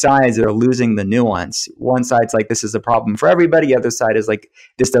two sides that are losing the nuance. One side's like, this is a problem for everybody. The other side is like,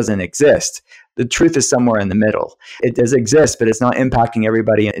 this doesn't exist. The truth is somewhere in the middle. It does exist, but it's not impacting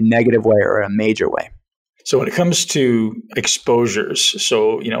everybody in a negative way or a major way. So when it comes to exposures,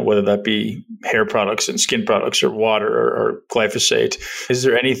 so, whether that be hair products and skin products or water or glyphosate, is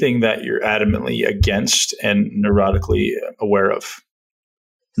there anything that you're adamantly against and neurotically aware of?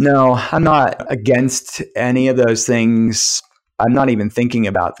 No, I'm not against any of those things. I'm not even thinking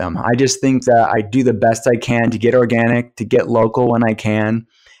about them. I just think that I do the best I can to get organic, to get local when I can.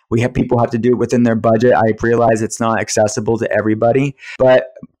 People have to do it within their budget. I realize it's not accessible to everybody,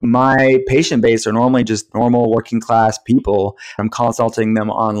 but my patient base are normally just normal working class people. I'm consulting them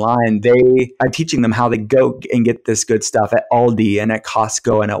online. I'm teaching them how to go and get this good stuff at Aldi and at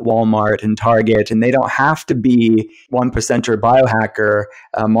Costco and at Walmart and Target. And they don't have to be 1%er biohacker,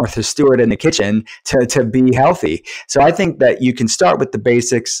 Martha Stewart in the kitchen to be healthy. So I think that you can start with the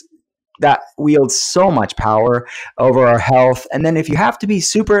basics. That wields so much power over our health. And then if you have to be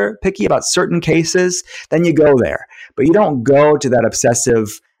super picky about certain cases, then you go there. But you don't go to that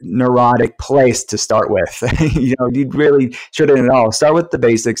obsessive, neurotic place to start with. You really shouldn't at all. Start with the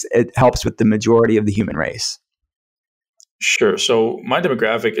basics. It helps with the majority of the human race. Sure. So my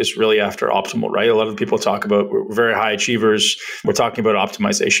demographic is really after optimal, right? A lot of the people talk about we're very high achievers. We're talking about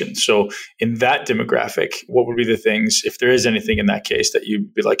optimization. So in that demographic, what would be the things, if there is anything in that case that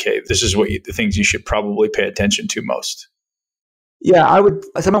you'd be like, hey, this is the things you should probably pay attention to most? Yeah,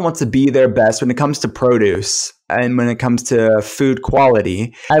 someone wants to be their best when it comes to produce and when it comes to food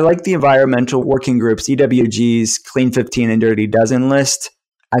quality. I like the environmental working groups, EWG's Clean 15 and Dirty Dozen list.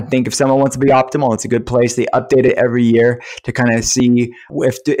 I think if someone wants to be optimal, it's a good place. They update it every year to kind of see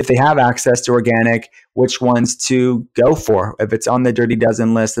if they have access to organic, which ones to go for. If it's on the Dirty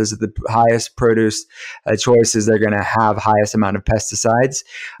Dozen list, those are the highest produce choices. They're going to have highest amount of pesticides.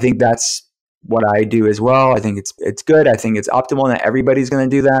 I think that's what I do as well. I think it's good. I think it's optimal. Not everybody's going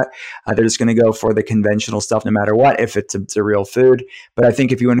to do that. They're just going to go for the conventional stuff no matter what, if it's a real food. But I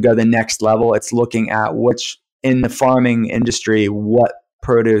think if you want to go to the next level, it's looking at which in the farming industry, what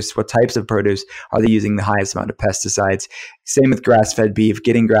types of produce are they using the highest amount of pesticides. Same with grass-fed beef,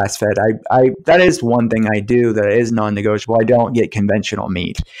 getting grass-fed. That is one thing I do that is non-negotiable. I don't get conventional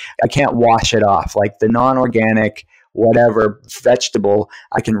meat. I can't wash it off. Like the non-organic, whatever vegetable,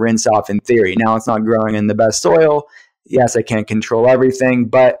 I can rinse off in theory. Now it's not growing in the best soil. Yes, I can't control everything,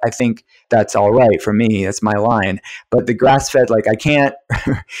 but I think that's all right for me. That's my line. But the grass-fed, I can't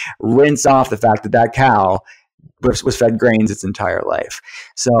rinse off the fact that cow was fed grains its entire life.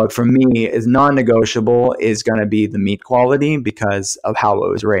 So for me, is non-negotiable is going to be the meat quality because of how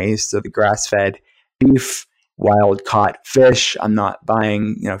it was raised. So the grass-fed beef, wild-caught fish. I'm not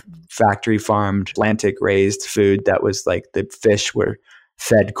buying, factory-farmed, Atlantic-raised food that was like the fish were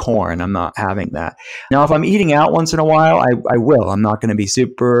fed corn. I'm not having that. Now, if I'm eating out once in a while, I will. I'm not going to be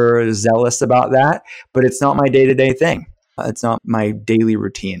super zealous about that, but it's not my day-to-day thing. It's not my daily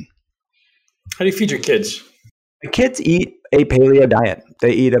routine. How do you feed your kids? The kids eat a paleo diet.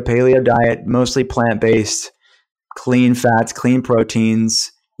 They eat a paleo diet, mostly plant-based, clean fats, clean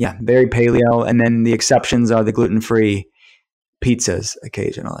proteins. Yeah, very paleo. And then the exceptions are the gluten-free pizzas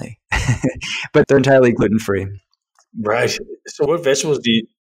occasionally, but they're entirely gluten-free. Right. So what vegetables do you,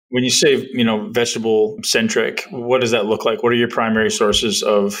 when you say, vegetable centric, what does that look like? What are your primary sources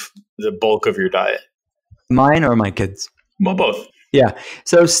of the bulk of your diet? Mine or my kids? Well, both. Yeah.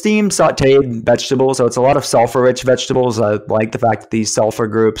 So steamed, sauteed vegetables. So it's a lot of sulfur-rich vegetables. I like the fact that these sulfur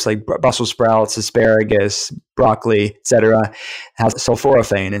groups like Brussels sprouts, asparagus, broccoli, etc., has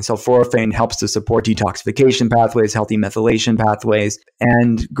sulforaphane. And sulforaphane helps to support detoxification pathways, healthy methylation pathways,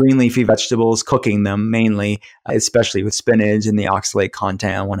 and green leafy vegetables, cooking them mainly, especially with spinach and the oxalate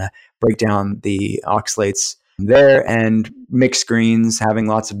content. I want to break down the oxalates there, and mixed greens, having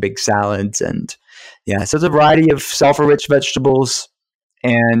lots of big salads. And yeah, so it's a variety of sulfur-rich vegetables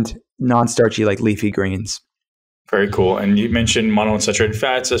and non-starchy like leafy greens. Very cool. And you mentioned monounsaturated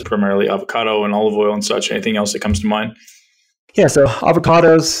fats as primarily avocado and olive oil and such. Anything else that comes to mind? Yeah, so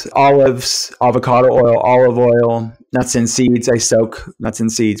avocados, olives, avocado oil, olive oil, nuts and seeds. I soak nuts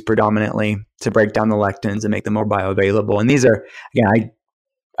and seeds predominantly to break down the lectins and make them more bioavailable. And these are, again,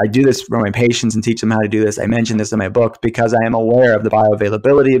 I do this for my patients and teach them how to do this. I mention this in my book because I am aware of the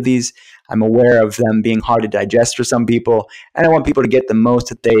bioavailability of these. I'm aware of them being hard to digest for some people, and I want people to get the most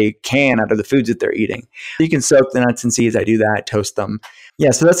that they can out of the foods that they're eating. You can soak the nuts and seeds. I do that, toast them.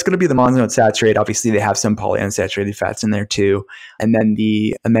 Yeah, so that's going to be the monounsaturated. Obviously, they have some polyunsaturated fats in there too. And then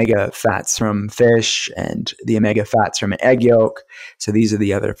the omega fats from fish and the omega fats from an egg yolk. So these are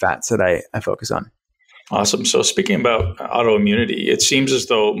the other fats that I focus on. Awesome. So speaking about autoimmunity, it seems as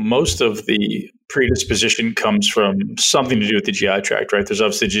though most of the predisposition comes from something to do with the GI tract, right? There's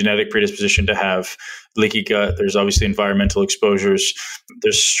obviously genetic predisposition to have leaky gut. There's obviously environmental exposures.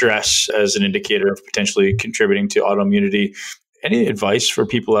 There's stress as an indicator of potentially contributing to autoimmunity. Any advice for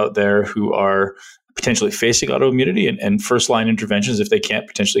people out there who are potentially facing autoimmunity and first-line interventions if they can't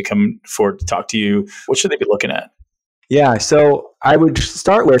potentially come forward to talk to you? What should they be looking at? Yeah, so I would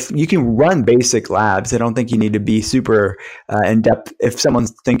start with, you can run basic labs. I don't think you need to be super in depth if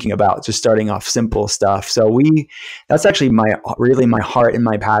someone's thinking about just starting off simple stuff. So that's actually really my heart and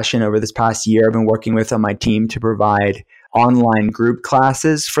my passion over this past year. I've been working with on my team to provide online group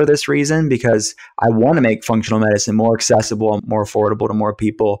classes for this reason, because I want to make functional medicine more accessible and more affordable to more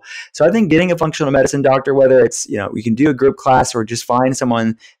people. So I think getting a functional medicine doctor, whether it's, we can do a group class or just find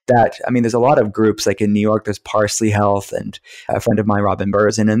someone that, there's a lot of groups like in New York, there's Parsley Health and a friend of mine, Robin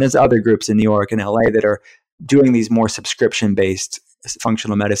Burzin, and there's other groups in New York and LA that are doing these more subscription-based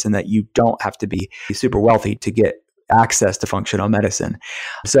functional medicine that you don't have to be super wealthy to get access to functional medicine.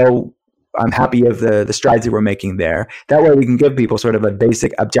 So I'm happy of the strides that we're making there. That way we can give people sort of a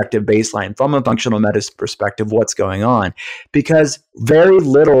basic objective baseline from a functional medicine perspective, what's going on, because very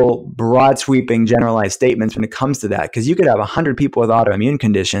little broad sweeping generalized statements when it comes to that, because you could have 100 people with autoimmune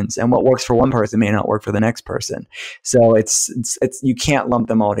conditions and what works for one person may not work for the next person. So it's you can't lump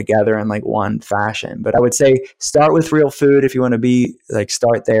them all together in like one fashion. But I would say start with real food if you want to be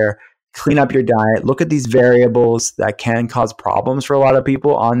start there. Clean up your diet, look at these variables that can cause problems for a lot of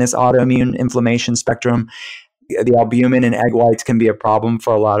people on this autoimmune inflammation spectrum. The albumin in egg whites can be a problem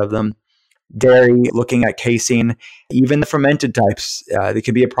for a lot of them. Dairy, looking at casein, even the fermented types, they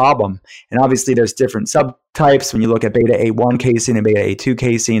could be a problem. And obviously there's different subtypes when you look at beta A1 casein and beta A2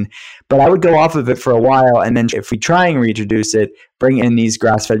 casein, but I would go off of it for a while. And then if we try and reintroduce it, bring in these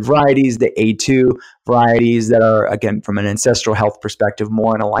grass-fed varieties, the A2 varieties that are, again, from an ancestral health perspective,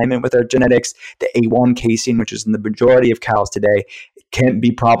 more in alignment with our genetics. The A1 casein, which is in the majority of cows today, can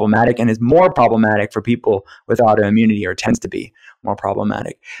be problematic and is more problematic for people with autoimmunity, or tends to be more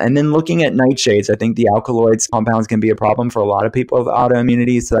problematic. And then looking at nightshades, I think the alkaloids compounds can be a problem for a lot of people with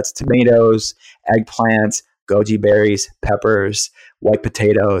autoimmunity. So that's tomatoes, eggplants, goji berries, peppers, white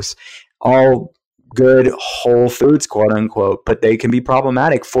potatoes, all good whole foods, quote unquote, but they can be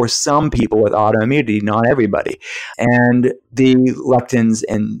problematic for some people with autoimmunity, not everybody. And the lectins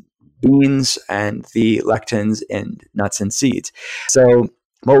in beans and the lectins in nuts and seeds. So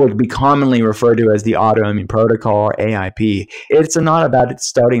what would be commonly referred to as the autoimmune protocol, or AIP, it's not a bad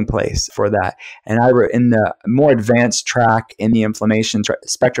starting place for that. And in the more advanced track in the inflammation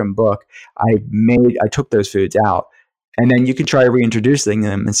spectrum book, I took those foods out. And then you can try reintroducing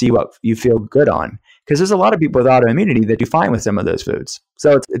them and see what you feel good on. Because there's a lot of people with autoimmunity that do fine with some of those foods.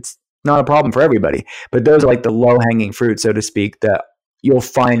 So it's not a problem for everybody. But those are like the low-hanging fruit, so to speak, that you'll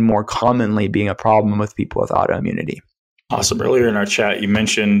find more commonly being a problem with people with autoimmunity. Awesome. Earlier in our chat, you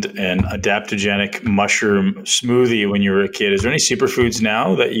mentioned an adaptogenic mushroom smoothie when you were a kid. Is there any superfoods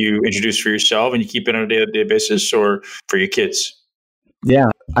now that you introduce for yourself and you keep it on a day-to-day basis or for your kids? Yeah,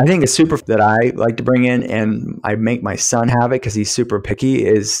 I think a super that I like to bring in, and I make my son have it because he's super picky,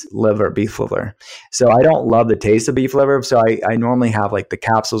 is beef liver. So I don't love the taste of beef liver. So I normally have like the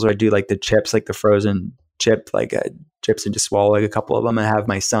capsules, or I do like the chips, like the frozen chip, chips, and just swallow like a couple of them. And have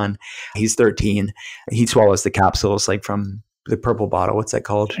my son, he's 13. He swallows the capsules like from the purple bottle. What's that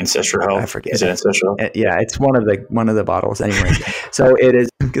called? Ancestral Health. I forget. Is it Ancestral? Yeah, it's one of the bottles. Anyways, so it is.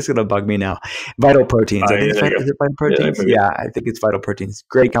 It's gonna bug me now. Vital Proteins. I think is it Vital Proteins? Yeah, I think it's Vital Proteins.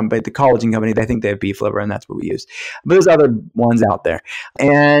 Great company, the collagen company. I think they have beef liver, and that's what we use. But there's other ones out there,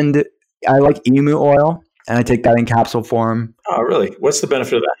 and I like emu oil, and I take that in capsule form. Oh, really? What's the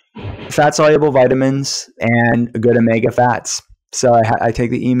benefit of that? Fat soluble vitamins and good omega fats. So I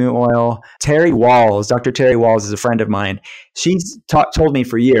take the emu oil. Dr. Terry Walls is a friend of mine. She's told me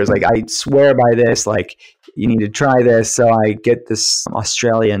for years, like, I swear by this, like, you need to try this. So I get this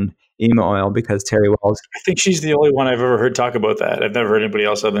Australian emu oil because Terry Walls. I think she's the only one I've ever heard talk about that. I've never heard anybody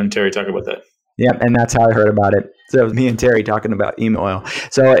else other than Terry talk about that. Yeah, and that's how I heard about it. So it was me and Terry talking about emu oil.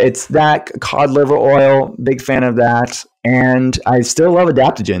 So it's that cod liver oil, big fan of that. And I still love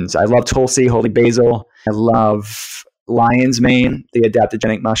adaptogens. I love Tulsi, holy basil. I love lion's mane, the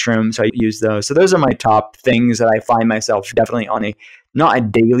adaptogenic mushroom. So I use those. So those are my top things that I find myself definitely on not a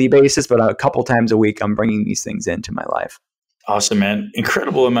daily basis, but a couple times a week, I'm bringing these things into my life. Awesome, man.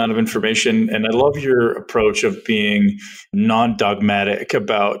 Incredible amount of information. And I love your approach of being non-dogmatic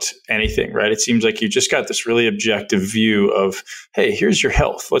about anything, right? It seems like you just got this really objective view of, hey, here's your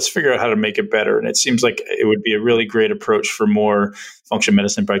health. Let's figure out how to make it better. And it seems like it would be a really great approach for more functional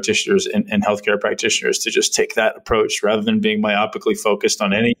medicine practitioners and healthcare practitioners to just take that approach rather than being myopically focused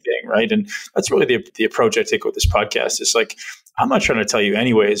on anything, right? And that's really the approach I take with this podcast. It's like, I'm not trying to tell you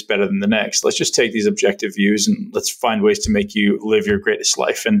any way is better than the next. Let's just take these objective views and let's find ways to make you live your greatest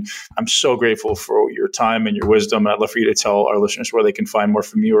life. And I'm so grateful for your time and your wisdom. And I'd love for you to tell our listeners where they can find more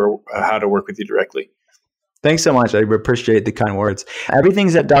from you or how to work with you directly. Thanks so much. I appreciate the kind words.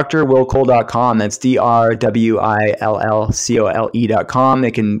 Everything's at drwillcole.com. That's drwillcole.com.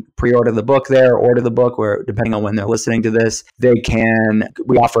 They can pre-order the book there, order the book, where depending on when they're listening to this.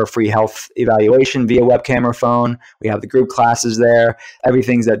 We offer a free health evaluation via webcam or phone. We have the group classes there.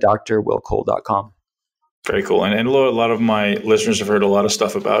 Everything's at drwillcole.com. Very cool. And a lot of my listeners have heard a lot of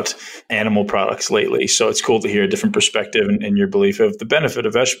stuff about animal products lately. So it's cool to hear a different perspective and your belief of the benefit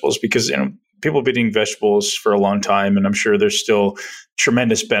of vegetables, because people have been eating vegetables for a long time. And I'm sure there's still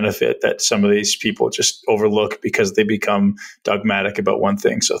tremendous benefit that some of these people just overlook because they become dogmatic about one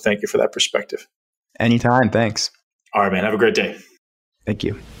thing. So thank you for that perspective. Anytime. Thanks. All right, man. Have a great day. Thank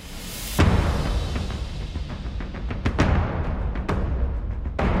you.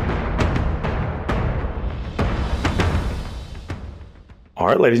 All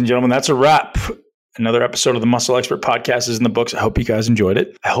right, ladies and gentlemen, that's a wrap. Another episode of the Muscle Expert Podcast is in the books. I hope you guys enjoyed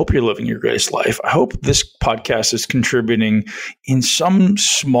it. I hope you're living your greatest life. I hope this podcast is contributing in some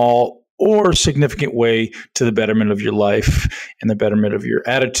small or significant way to the betterment of your life and the betterment of your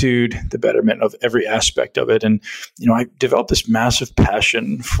attitude, the betterment of every aspect of it. And, I developed this massive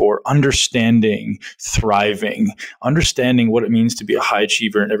passion for understanding, thriving, understanding what it means to be a high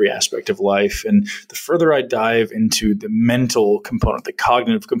achiever in every aspect of life. And the further I dive into the mental component, the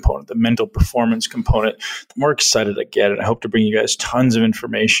cognitive component, the mental performance component, the more excited I get. And I hope to bring you guys tons of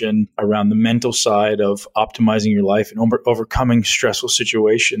information around the mental side of optimizing your life and overcoming stressful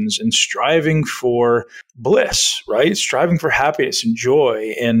situations and striving for bliss, right? Striving for happiness and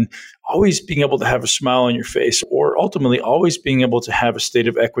joy and always being able to have a smile on your face, or ultimately always being able to have a state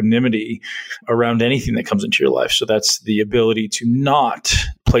of equanimity around anything that comes into your life. So that's the ability to not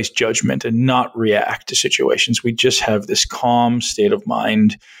place judgment and not react to situations. We just have this calm state of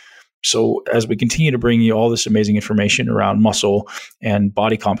mind. So as we continue to bring you all this amazing information around muscle and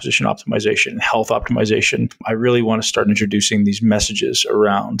body composition optimization and health optimization, I really want to start introducing these messages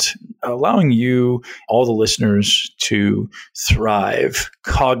around allowing you, all the listeners, to thrive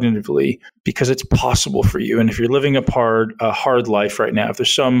cognitively, because it's possible for you. And if you're living a hard life right now, if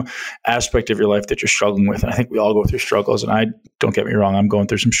there's some aspect of your life that you're struggling with, and I think we all go through struggles, and don't get me wrong, I'm going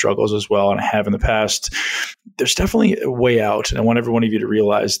through some struggles as well, and I have in the past, there's definitely a way out. And I want every one of you to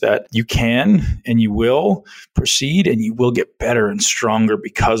realize that you can and you will proceed and you will get better and stronger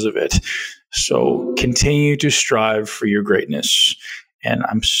because of it. So continue to strive for your greatness. And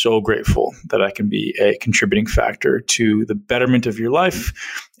I'm so grateful that I can be a contributing factor to the betterment of your life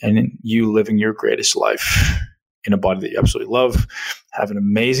and you living your greatest life. in a body that you absolutely love. Have an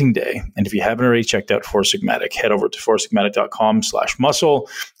amazing day. And if you haven't already checked out Four Sigmatic, head over to foursigmatic.com/muscle.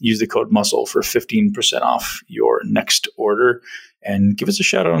 Use the code muscle for 15% off your next order. And give us a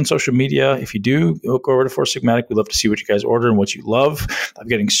shout out on social media. If you do, go over to Four Sigmatic. We'd love to see what you guys order and what you love. I'm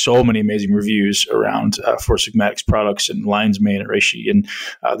getting so many amazing reviews around Four Sigmatic's products and lion's mane and reishi and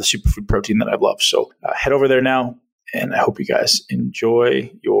the superfood protein that I love. So head over there now, and I hope you guys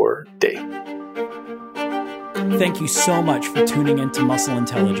enjoy your day. Thank you so much for tuning into Muscle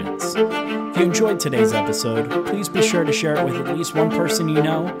Intelligence. If you enjoyed today's episode, please be sure to share it with at least one person you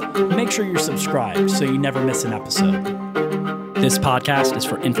know. And make sure you're subscribed so you never miss an episode. This podcast is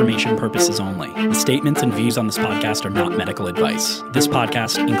for information purposes only. The statements and views on this podcast are not medical advice. This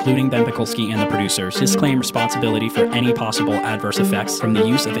podcast, including Ben Pekulski and the producers, disclaim responsibility for any possible adverse effects from the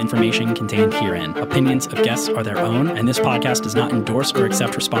use of information contained herein. Opinions of guests are their own, and this podcast does not endorse or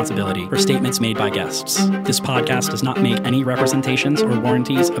accept responsibility for statements made by guests. This podcast does not make any representations or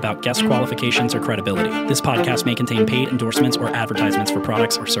warranties about guest qualifications or credibility. This podcast may contain paid endorsements or advertisements for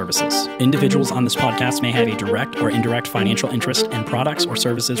products or services. Individuals on this podcast may have a direct or indirect financial interest in products or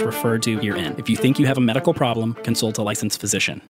services referred to herein. If you think you have a medical problem, consult a licensed physician.